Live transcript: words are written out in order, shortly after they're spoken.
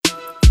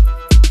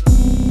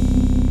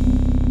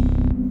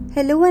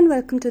Hello and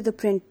welcome to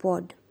ThePrint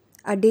Pod,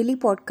 our daily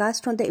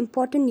podcast on the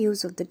important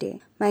news of the day.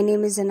 My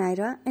name is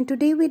Zanaira and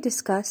today we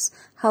discuss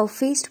how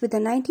faced with a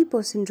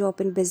 90%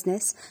 drop in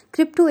business,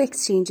 crypto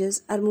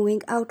exchanges are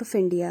moving out of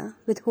India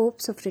with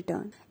hopes of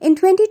return. In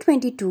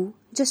 2022,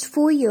 just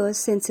 4 years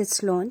since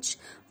its launch,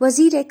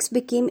 WazirX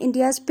became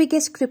India's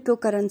biggest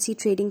cryptocurrency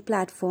trading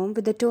platform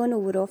with a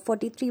turnover of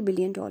 $43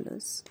 billion.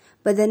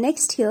 But the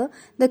next year,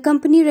 the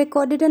company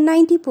recorded a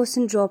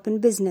 90% drop in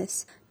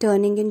business,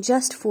 turning in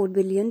just $4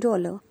 billion.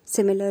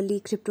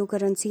 Similarly,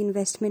 cryptocurrency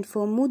investment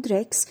firm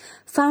Mudrex,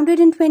 founded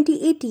in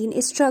 2018,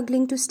 is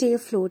struggling to stay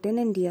afloat in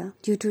India.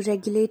 Due to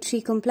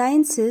regulatory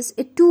compliances,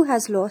 it too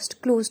has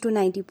lost close to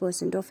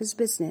 90% of its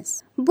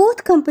business.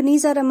 Both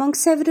companies are among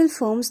several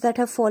firms that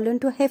have fallen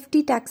to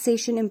hefty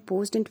taxation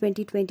imposed in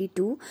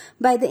 2022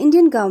 by the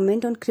Indian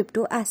government on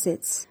crypto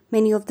assets.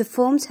 Many of the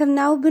firms have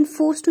now been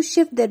forced to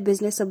shift their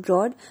business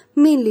abroad,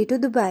 mainly to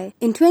Dubai.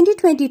 In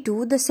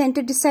 2022, the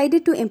centre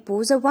decided to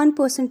impose a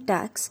 1%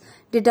 tax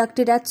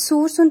deducted at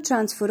source on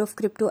transfer of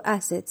crypto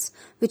assets,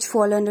 which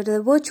fall under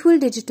the virtual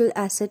digital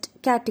asset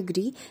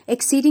category,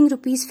 exceeding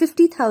Rs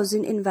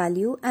 50,000 in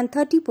value and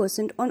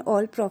 30% on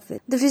all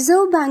profit. The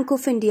Reserve Bank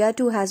of India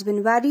too has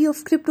been wary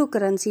of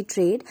cryptocurrency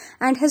trade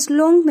and has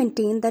long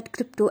maintained that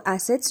crypto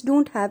assets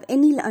don't have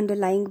any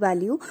underlying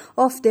value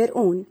of their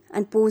own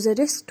and pose a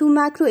risk to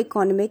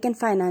macroeconomic and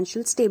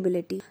financial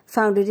stability.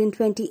 Founded in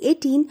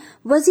 2018,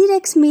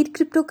 WazirX made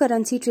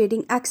cryptocurrency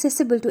trading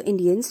accessible to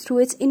Indians through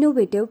its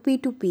innovative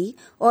P2P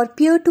or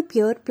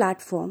peer-to-peer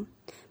platform,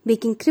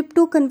 making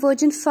crypto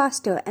conversion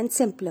faster and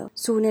simpler.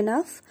 Soon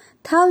enough,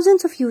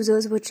 thousands of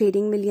users were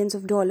trading millions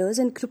of dollars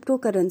in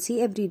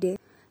cryptocurrency every day.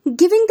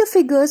 Giving the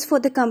figures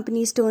for the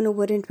company's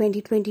turnover in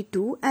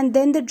 2022 and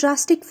then the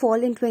drastic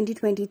fall in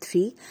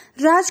 2023,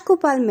 Raj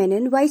Gopal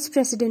Menon, Vice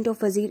President of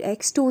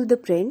WazirX, told The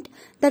Print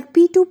that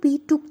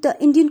P2P took the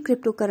Indian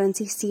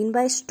cryptocurrency scene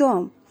by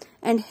storm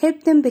and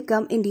helped them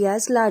become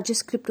India's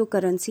largest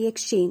cryptocurrency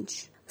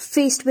exchange.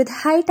 Faced with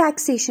high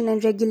taxation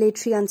and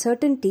regulatory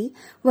uncertainty,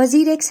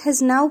 WazirX has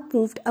now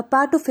moved a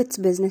part of its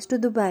business to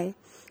Dubai,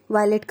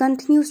 while it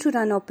continues to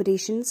run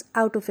operations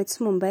out of its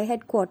Mumbai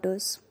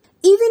headquarters.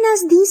 Even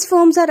as these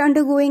firms are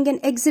undergoing an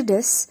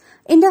exodus,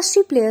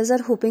 industry players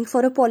are hoping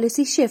for a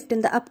policy shift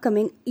in the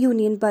upcoming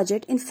union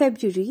budget in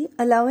February,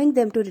 allowing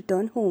them to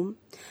return home.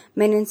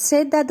 Menon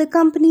said that the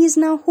company is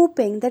now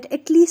hoping that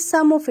at least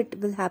some of it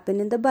will happen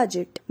in the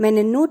budget.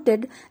 Menon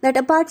noted that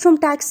apart from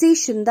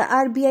taxation, the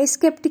RBI's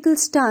skeptical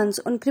stance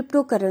on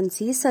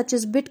cryptocurrencies such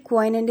as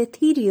Bitcoin and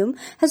Ethereum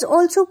has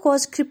also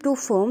caused crypto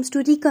firms to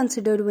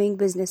reconsider doing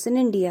business in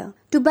India.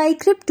 To buy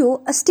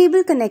crypto, a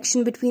stable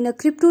connection between a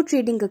crypto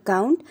trading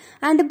account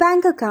and a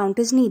bank account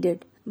is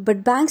needed.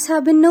 But banks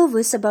have been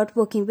nervous about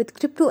working with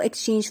crypto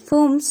exchange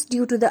firms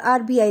due to the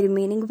RBI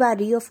remaining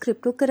wary of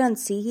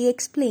cryptocurrency, he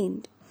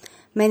explained.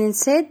 Menon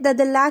said that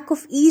the lack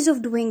of ease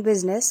of doing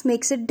business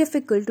makes it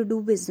difficult to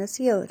do business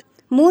here.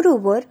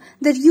 Moreover,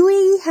 the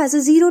UAE has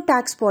a zero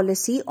tax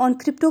policy on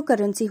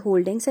cryptocurrency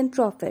holdings and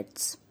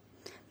profits.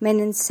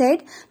 Menon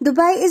said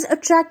Dubai is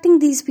attracting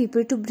these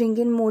people to bring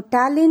in more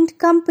talent,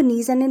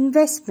 companies and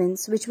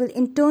investments which will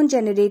in turn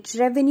generate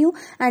revenue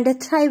and a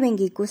thriving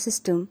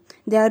ecosystem.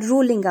 They are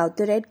rolling out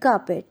the red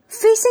carpet.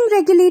 Facing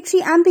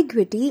regulatory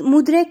ambiguity,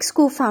 Mudrex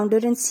co-founder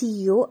and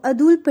CEO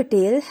Adul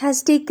Patel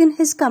has taken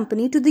his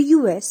company to the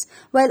US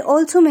while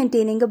also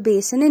maintaining a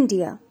base in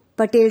India.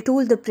 Patel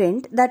told The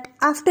Print that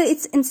after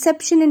its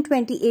inception in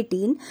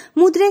 2018,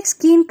 Mudrex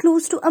gained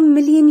close to 1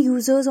 million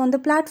users on the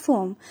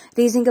platform,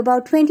 raising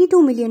about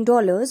 $22 million,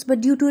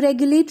 but due to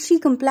regulatory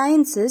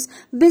compliances,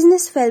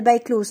 business fell by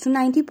close to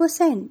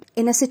 90%.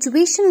 In a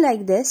situation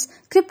like this,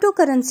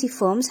 cryptocurrency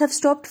firms have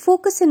stopped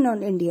focusing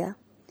on India.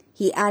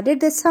 He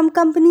added that some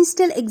companies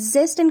still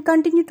exist and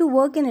continue to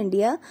work in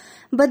India,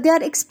 but they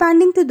are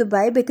expanding to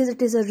Dubai because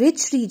it is a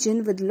rich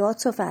region with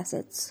lots of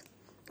assets.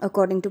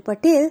 According to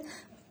Patel,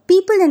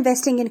 people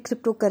investing in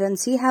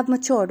cryptocurrency have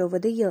matured over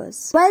the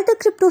years. While the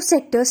crypto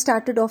sector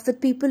started off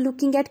with people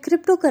looking at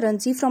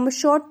cryptocurrency from a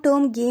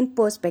short-term gain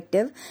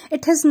perspective,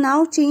 it has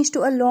now changed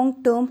to a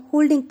long-term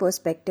holding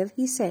perspective,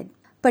 he said.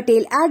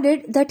 Patel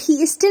added that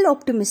he is still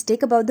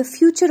optimistic about the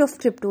future of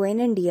crypto in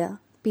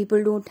India.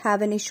 People don't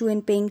have an issue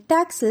in paying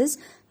taxes,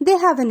 they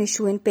have an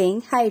issue in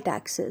paying high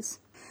taxes.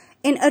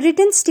 In a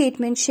written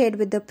statement shared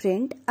with The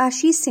Print,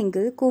 Ashish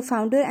Singhal,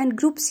 co-founder and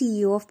group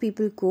CEO of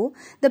PeopleCo,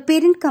 the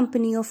parent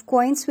company of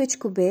CoinSwitch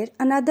Kuber,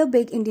 another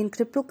big Indian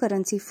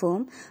cryptocurrency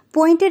firm,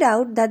 pointed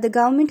out that the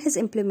government has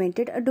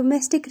implemented a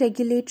domestic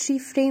regulatory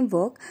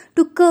framework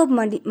to curb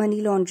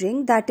money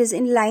laundering that is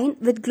in line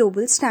with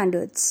global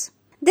standards.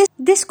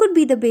 This could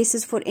be the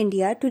basis for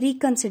India to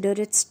reconsider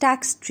its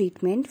tax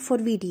treatment for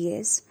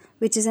VDAs,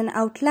 which is an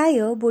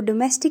outlier both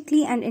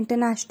domestically and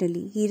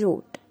internationally, he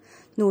wrote,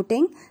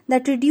 noting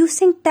that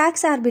reducing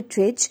tax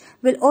arbitrage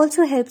will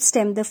also help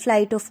stem the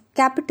flight of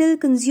capital,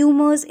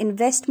 consumers,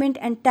 investment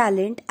and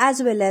talent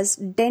as well as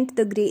dent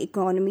the grey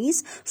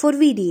economies for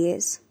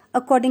VDAs.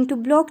 According to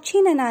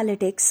blockchain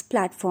analytics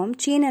platform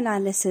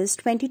Chainalysis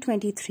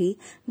 2023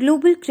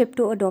 Global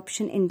Crypto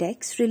Adoption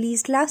Index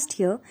released last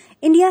year,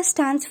 India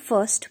stands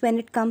first when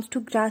it comes to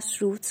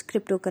grassroots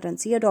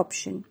cryptocurrency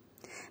adoption.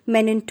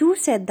 Menon too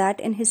said that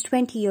in his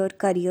 20-year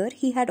career,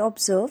 he had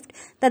observed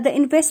that the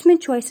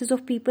investment choices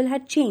of people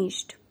had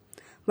changed.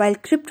 While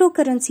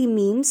cryptocurrency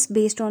memes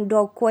based on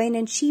Dogecoin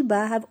and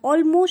Shiba have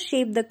almost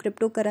shaped the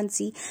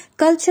cryptocurrency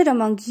culture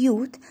among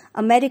youth,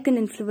 American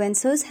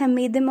influencers have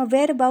made them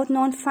aware about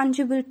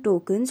non-fungible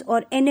tokens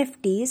or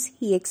NFTs,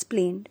 he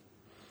explained.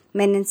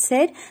 Menon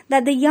said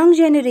that the young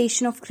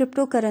generation of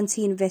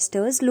cryptocurrency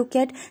investors look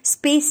at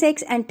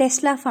SpaceX and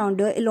Tesla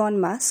founder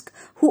Elon Musk,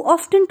 who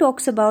often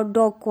talks about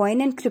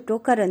Dogecoin and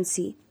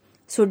cryptocurrency.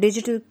 So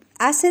digital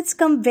assets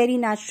come very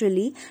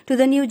naturally to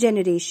the new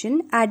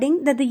generation,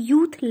 adding that the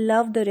youth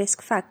love the risk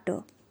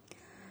factor.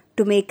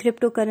 To make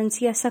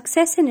cryptocurrency a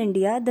success in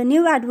India, the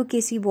new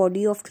advocacy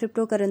body of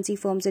cryptocurrency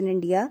firms in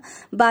India,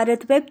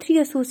 Bharat Web3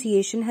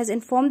 Association, has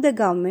informed the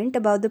government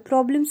about the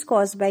problems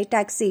caused by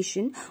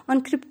taxation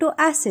on crypto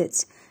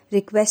assets,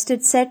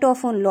 requested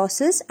set-off on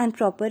losses and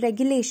proper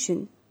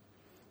regulation.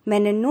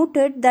 Menon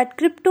noted that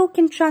crypto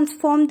can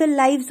transform the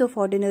lives of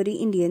ordinary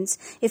Indians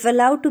if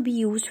allowed to be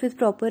used with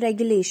proper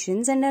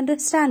regulations and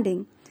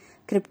understanding.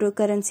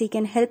 Cryptocurrency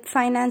can help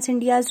finance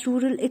India's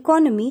rural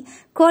economy,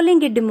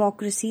 calling it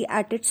democracy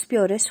at its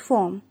purest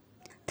form.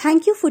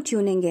 Thank you for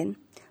tuning in.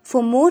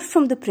 For more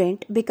from The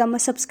Print, become a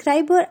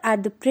subscriber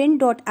at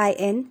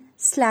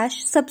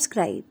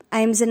theprint.in/subscribe.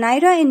 I am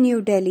Zanaira in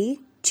New Delhi.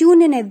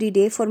 Tune in every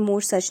day for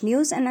more such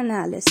news and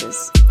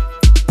analysis.